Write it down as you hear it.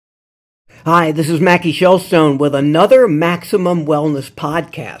Hi, this is Mackie Shellstone with another Maximum Wellness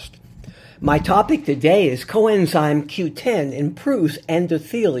podcast. My topic today is coenzyme Q10 improves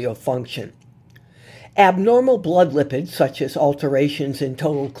endothelial function. Abnormal blood lipids, such as alterations in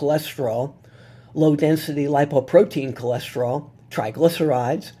total cholesterol, low-density lipoprotein cholesterol,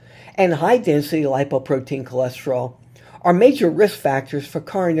 triglycerides, and high-density lipoprotein cholesterol, are major risk factors for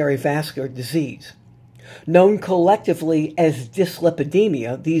coronary vascular disease. Known collectively as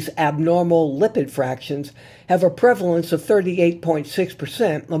dyslipidemia, these abnormal lipid fractions have a prevalence of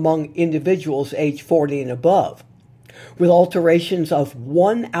 38.6% among individuals aged 40 and above, with alterations of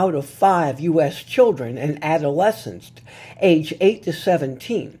 1 out of 5 U.S. children and adolescents aged 8 to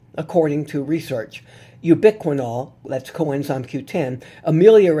 17, according to research. Ubiquinol, that's coenzyme Q10,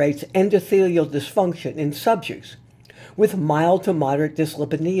 ameliorates endothelial dysfunction in subjects with mild to moderate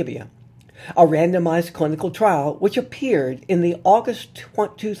dyslipidemia. A randomized clinical trial which appeared in the August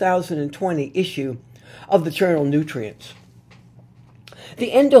 2020 issue of the journal Nutrients. The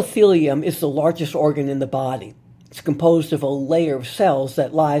endothelium is the largest organ in the body. It's composed of a layer of cells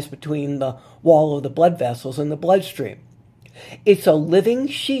that lies between the wall of the blood vessels and the bloodstream. It's a living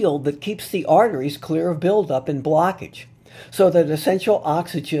shield that keeps the arteries clear of buildup and blockage, so that essential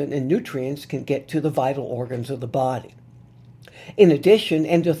oxygen and nutrients can get to the vital organs of the body. In addition,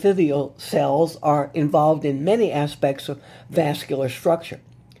 endothelial cells are involved in many aspects of vascular structure,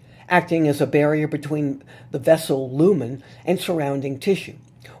 acting as a barrier between the vessel lumen and surrounding tissue,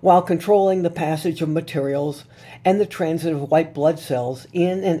 while controlling the passage of materials and the transit of white blood cells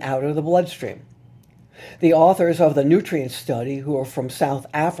in and out of the bloodstream. The authors of the Nutrients study, who are from South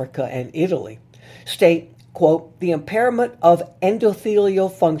Africa and Italy, state, quote, "The impairment of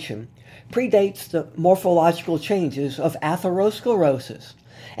endothelial function predates the morphological changes of atherosclerosis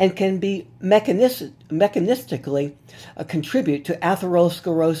and can be mechanistically contribute to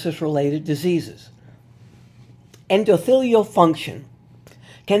atherosclerosis-related diseases. Endothelial function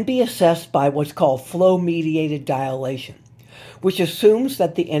can be assessed by what's called flow-mediated dilation, which assumes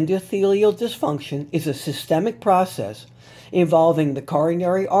that the endothelial dysfunction is a systemic process involving the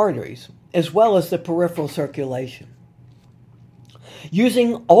coronary arteries as well as the peripheral circulation.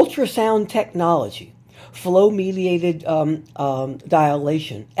 Using ultrasound technology, flow-mediated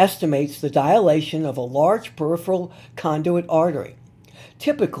dilation estimates the dilation of a large peripheral conduit artery,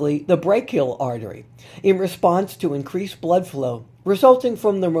 typically the brachial artery, in response to increased blood flow resulting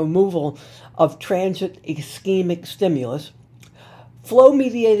from the removal of transient ischemic stimulus.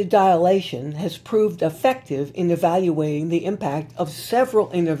 Flow-mediated dilation has proved effective in evaluating the impact of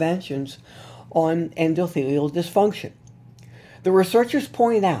several interventions on endothelial dysfunction. The researchers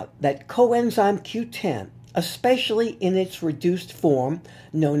point out that coenzyme Q10, especially in its reduced form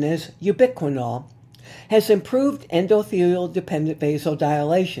known as ubiquinol, has improved endothelial-dependent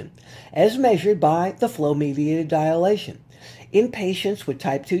vasodilation, as measured by the flow-mediated dilation, in patients with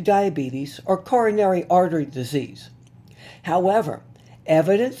type 2 diabetes or coronary artery disease. However,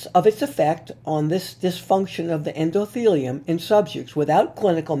 evidence of its effect on this dysfunction of the endothelium in subjects without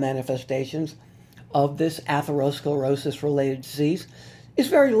clinical manifestations of this atherosclerosis-related disease is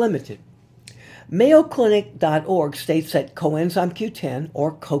very limited. MayoClinic.org states that coenzyme Q10,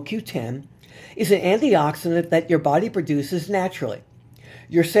 or CoQ10, is an antioxidant that your body produces naturally.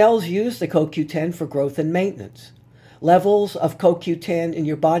 Your cells use the CoQ10 for growth and maintenance. Levels of CoQ10 in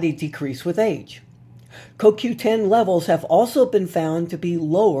your body decrease with age. CoQ10 levels have also been found to be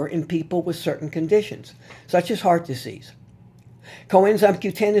lower in people with certain conditions, such as heart disease. Coenzyme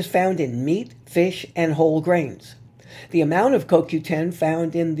Q10 is found in meat, fish, and whole grains. The amount of CoQ10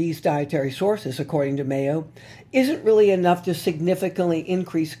 found in these dietary sources, according to Mayo, isn't really enough to significantly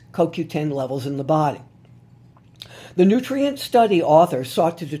increase CoQ10 levels in the body. The Nutrient study authors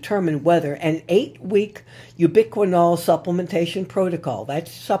sought to determine whether an 8-week ubiquinol supplementation protocol,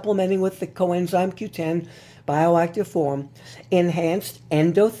 that's supplementing with the coenzyme Q10 bioactive form, enhanced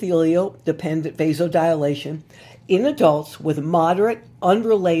endothelial-dependent vasodilation in adults with moderate,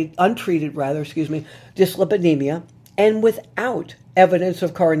 untreated dyslipidemia and without evidence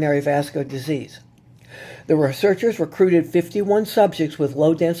of coronary vascular disease. The researchers recruited 51 subjects with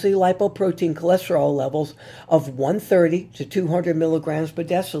low-density lipoprotein cholesterol levels of 130 to 200 milligrams per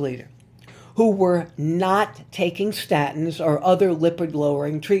deciliter, who were not taking statins or other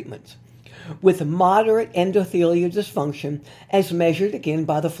lipid-lowering treatments, with moderate endothelial dysfunction as measured again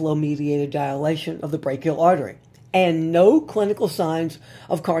by the flow-mediated dilation of the brachial artery, and no clinical signs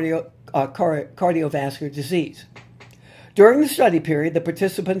of cardiovascular disease. During the study period, the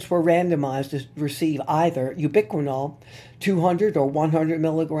participants were randomized to receive either ubiquinol, 200 or 100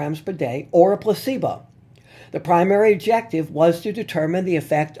 milligrams per day, or a placebo. The primary objective was to determine the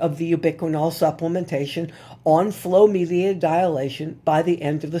effect of the ubiquinol supplementation on flow-mediated dilation by the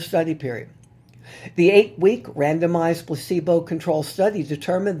end of the study period. The 8-week randomized placebo-controlled study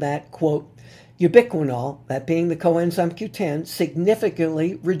determined that, quote, ubiquinol, that being the coenzyme Q10,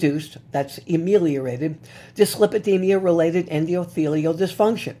 significantly reduced, that's ameliorated, dyslipidemia-related endothelial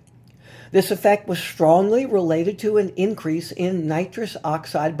dysfunction. This effect was strongly related to an increase in nitrous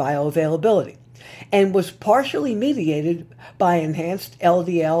oxide bioavailability and was partially mediated by enhanced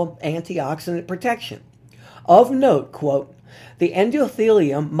LDL antioxidant protection. Of note, quote, the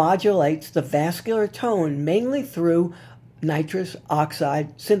endothelium modulates the vascular tone mainly through nitrous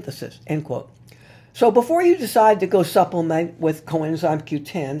oxide synthesis, end quote. So before you decide to go supplement with coenzyme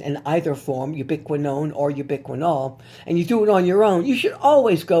Q10 in either form, ubiquinone or ubiquinol, and you do it on your own, you should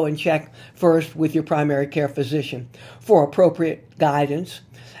always go and check first with your primary care physician for appropriate guidance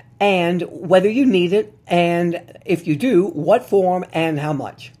and whether you need it, and if you do, what form and how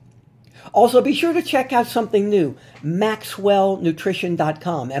much. Also, be sure to check out something new,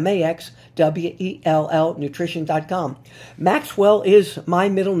 MaxwellNutrition.com, MaxwellNutrition.com. Maxwell is my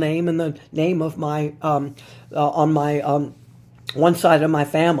middle name and the name of my, on my one side of my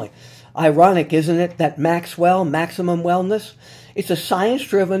family. Ironic, isn't it, that Maxwell, Maximum Wellness? It's a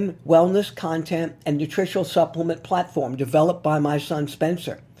science-driven wellness content and nutritional supplement platform developed by my son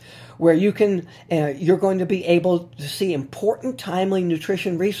Spencer, where you're going to be able to see important, timely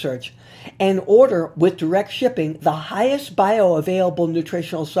nutrition research and order with direct shipping the highest bioavailable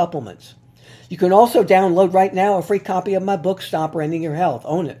nutritional supplements. You can also download right now a free copy of my book, Stop Ending Your Health.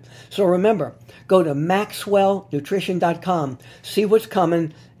 Own it. So remember, go to MaxwellNutrition.com, see what's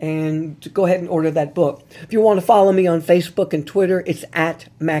coming, and go ahead and order that book. If you want to follow me on Facebook and Twitter, it's at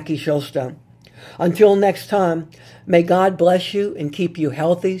Mackie Shilstone. Until next time, may God bless you and keep you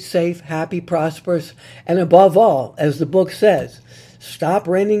healthy, safe, happy, prosperous, and above all, as the book says, stop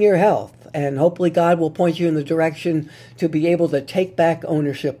ending your health, and hopefully God will point you in the direction to be able to take back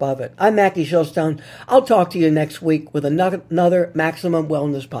ownership of it. I'm Mackie Shilstone. I'll talk to you next week with another Maximum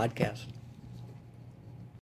Wellness podcast.